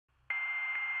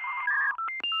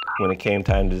when it came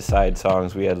time to decide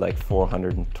songs, we had like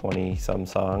 420 some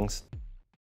songs.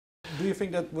 Do you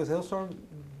think that with Hailstorm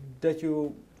that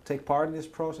you take part in this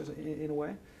process in a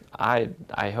way?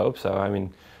 I hope so. I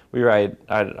mean, we write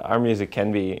our music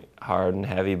can be hard and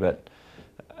heavy, but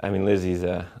I mean Lizzie's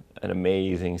an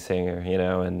amazing singer, you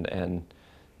know, and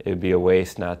it would be a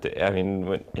waste not to. I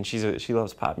mean, and she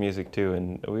loves pop music too,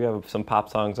 and we have some pop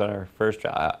songs on our first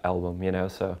album, you know,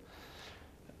 so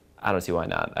I don't see why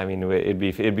not. I mean, it'd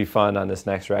be fun on this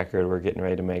next record we're getting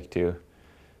ready to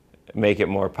make it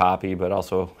more poppy, but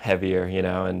also heavier, you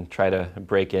know, and try to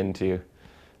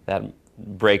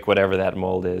break whatever that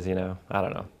mold is, you know. I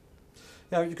don't know.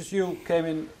 Yeah, because you came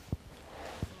in,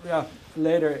 yeah,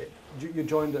 later. You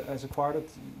joined as a quartet,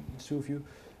 the two of you.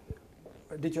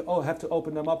 Did you have to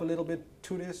open them up a little bit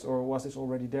to this, or was this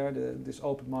already there? This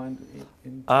open mind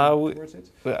towards it.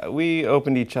 We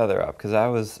opened each other up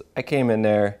because I came in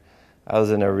there. I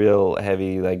was in a real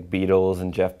heavy like Beatles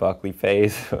and Jeff Buckley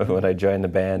phase when I joined the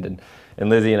band, and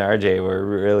Lizzie and RJ were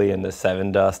really into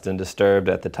Seven Dust and Disturbed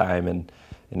at the time, and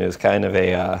it was kind of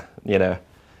a you know,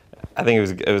 I think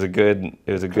it was a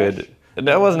good.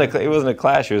 No, it wasn't a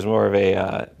clash. It was more of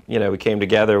a you know, we came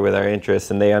together with our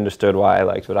interests, and they understood why I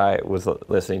liked what I was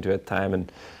listening to at the time,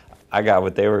 and I got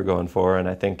what they were going for, and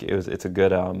I think it's a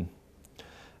good.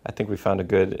 I think we found a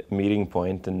good meeting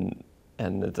point, and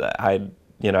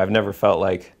you know, I've never felt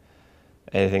like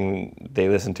anything they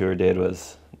listened to or did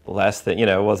was less than, you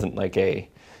know, it wasn't like a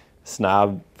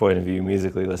snob point of view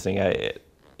musically listening.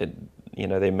 You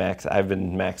know, I've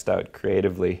been maxed out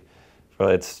creatively.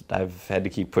 I've had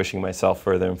to keep pushing myself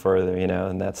further and further, you know,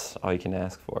 and that's all you can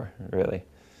ask for, really.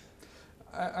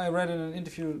 I read in an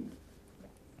interview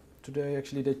today,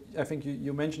 actually, that I think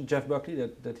you mentioned Jeff Buckley,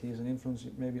 that he's an influence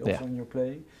maybe also in your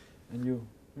playing, and you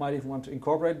might even want to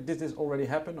incorporate. Did this already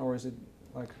happen, or is it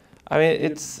like? I mean,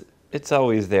 it's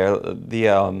always there.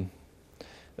 When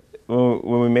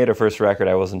we made our first record,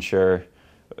 I wasn't sure.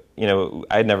 You know,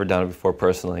 I'd never done it before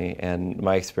personally, and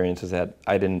my experience was that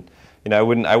I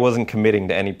wasn't committing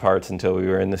to any parts until we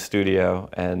were in the studio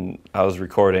and I was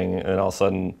recording, and all of a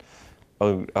sudden,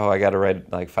 oh, I got to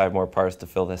write like 5 more parts to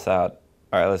fill this out.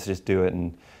 All right, let's just do it,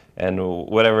 and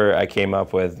whatever I came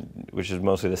up with, which is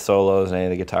mostly the solos and any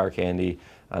of the guitar candy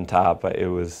on top, it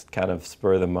was kind of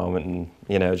spur of the moment, and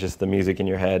you know, just the music in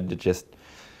your head,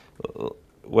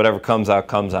 whatever comes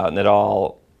out, and it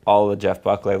all the Jeff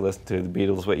Buckley I've listened to, the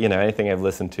Beatles, you know, anything I've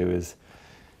listened to is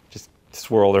just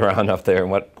swirled around up there,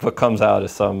 and what comes out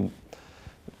is some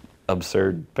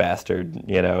absurd bastard,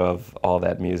 you know, of all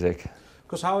that music.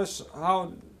 Because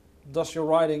how does your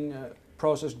writing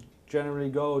process generally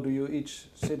go? Do you each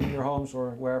sit in your homes or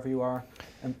wherever you are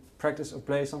and practice or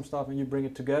play some stuff and you bring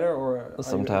it together, or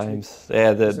sometimes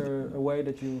is there a way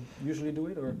that you usually do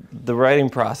it, or the writing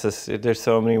process? There's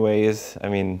so many ways. I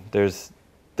mean,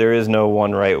 there is no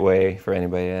one right way for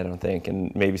anybody, I don't think,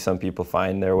 and maybe some people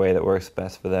find their way that works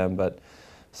best for them, but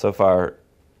so far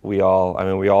we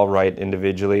all write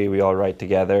individually, we all write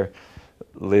together.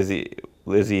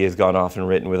 Lizzie has gone off and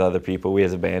written with other people. We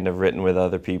as a band have written with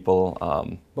other people.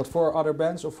 But for other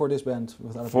bands or for this band?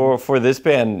 With other for this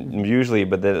band usually,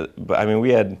 but I mean,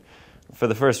 we had, for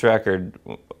the first record,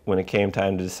 when it came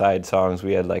time to decide songs,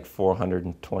 we had like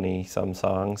 420 some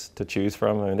songs to choose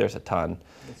from. I mean, there's a ton.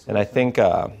 And I think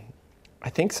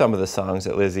some of the songs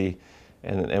that Lizzie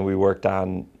and we worked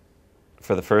on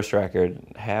for the first record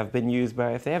have been used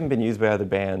by, if they haven't been used by other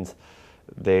bands,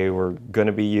 they were going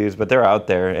to be used, but they're out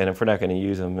there, and if we're not going to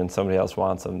use them and somebody else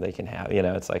wants them, they can have, you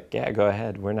know, it's like, yeah, go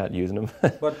ahead, we're not using them.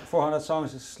 But 400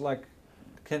 songs is like,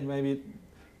 can maybe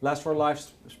last for a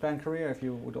lifespan career if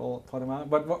you would all put them out.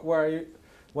 But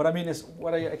what I mean is,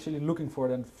 what are you actually looking for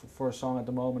then for a song at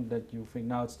the moment that you think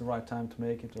now it's the right time to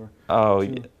make it? Or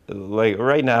like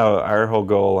right now, our whole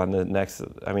goal on the next,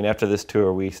 I mean, after this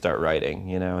tour, we start writing,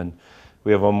 you know, and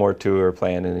we have one more tour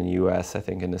planned in the U.S., I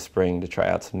think, in the spring to try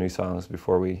out some new songs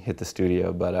before we hit the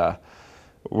studio. But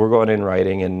we're going in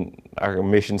writing, and our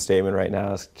mission statement right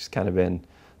now has just kind of been,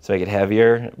 let's make it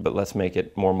heavier, but let's make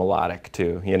it more melodic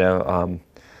too, you know.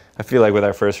 I feel like with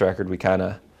our first record,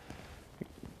 it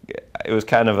was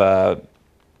kind of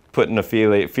putting the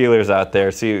feelers out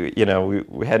there. See, you know,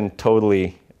 we hadn't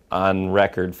totally on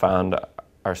record found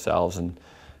ourselves, and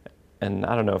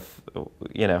I don't know if,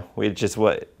 you know,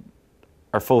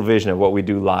 our full vision of what we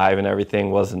do live and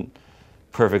everything wasn't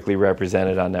perfectly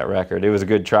represented on that record. It was a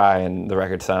good try, and the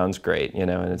record sounds great, you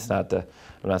know, and it's not I'm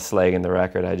not slagging the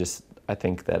record. I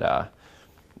think that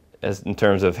as in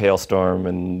terms of Halestorm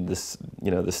and this,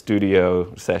 you know, the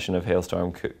studio session of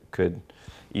Halestorm could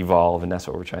evolve, and that's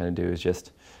what we're trying to do, is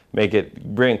just bring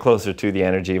it closer to the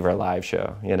energy of our live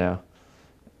show, you know.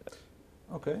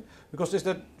 Okay, because is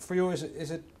that for you?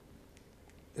 Is it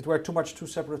were two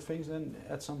separate things then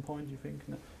at some point? You think,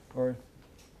 no? Or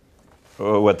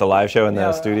What, the live show in the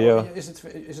yeah, studio?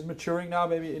 is it maturing now?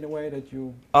 Maybe in a way that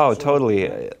you. Oh, sort of- totally.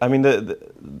 yeah. I mean,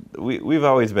 we've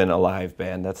always been a live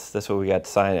band. That's what we got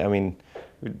signed. I mean,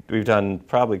 we've done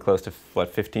probably close to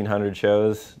what 1,500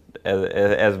 shows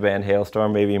as a band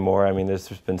Halestorm, maybe more. I mean, there's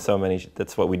just been so many.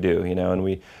 That's what we do, you know, and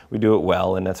we do it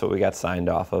well, and that's what we got signed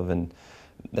off of, and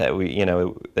that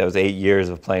that was 8 years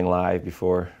of playing live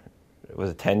before.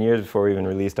 Was it 10 years before we even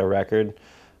released our record?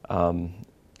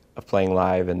 Of playing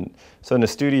live, and so in the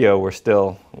studio we're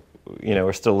still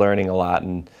learning a lot,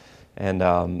 and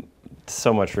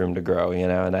so much room to grow, you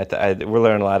know, and we're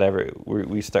learning a lot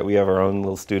we have our own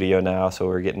little studio now, so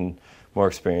we're getting more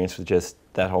experience with just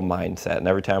that whole mindset, and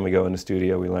every time we go in the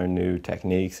studio we learn new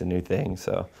techniques and new things.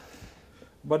 So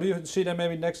But do you see that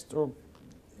maybe next or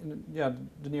in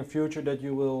the near future that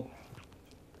you will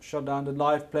shut down the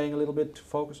live playing a little bit to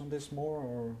focus on this more,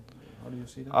 or how do you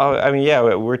see that? oh, I mean, yeah,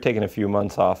 we're taking a few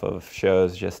months off of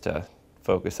shows just to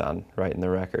focus on writing the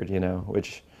record, you know,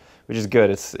 which is good.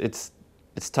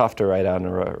 It's tough to write out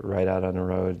on the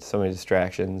road. So many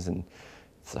distractions, and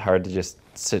it's hard to just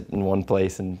sit in one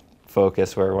place and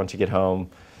focus. Where once you get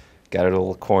home, got a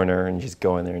little corner and just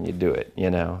go in there and you do it, you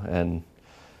know.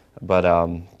 But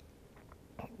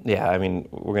yeah, I mean,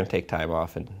 we're gonna take time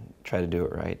off and try to do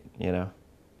it right, you know.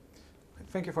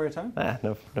 Thank you for your time.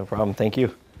 No problem. Thank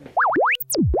you.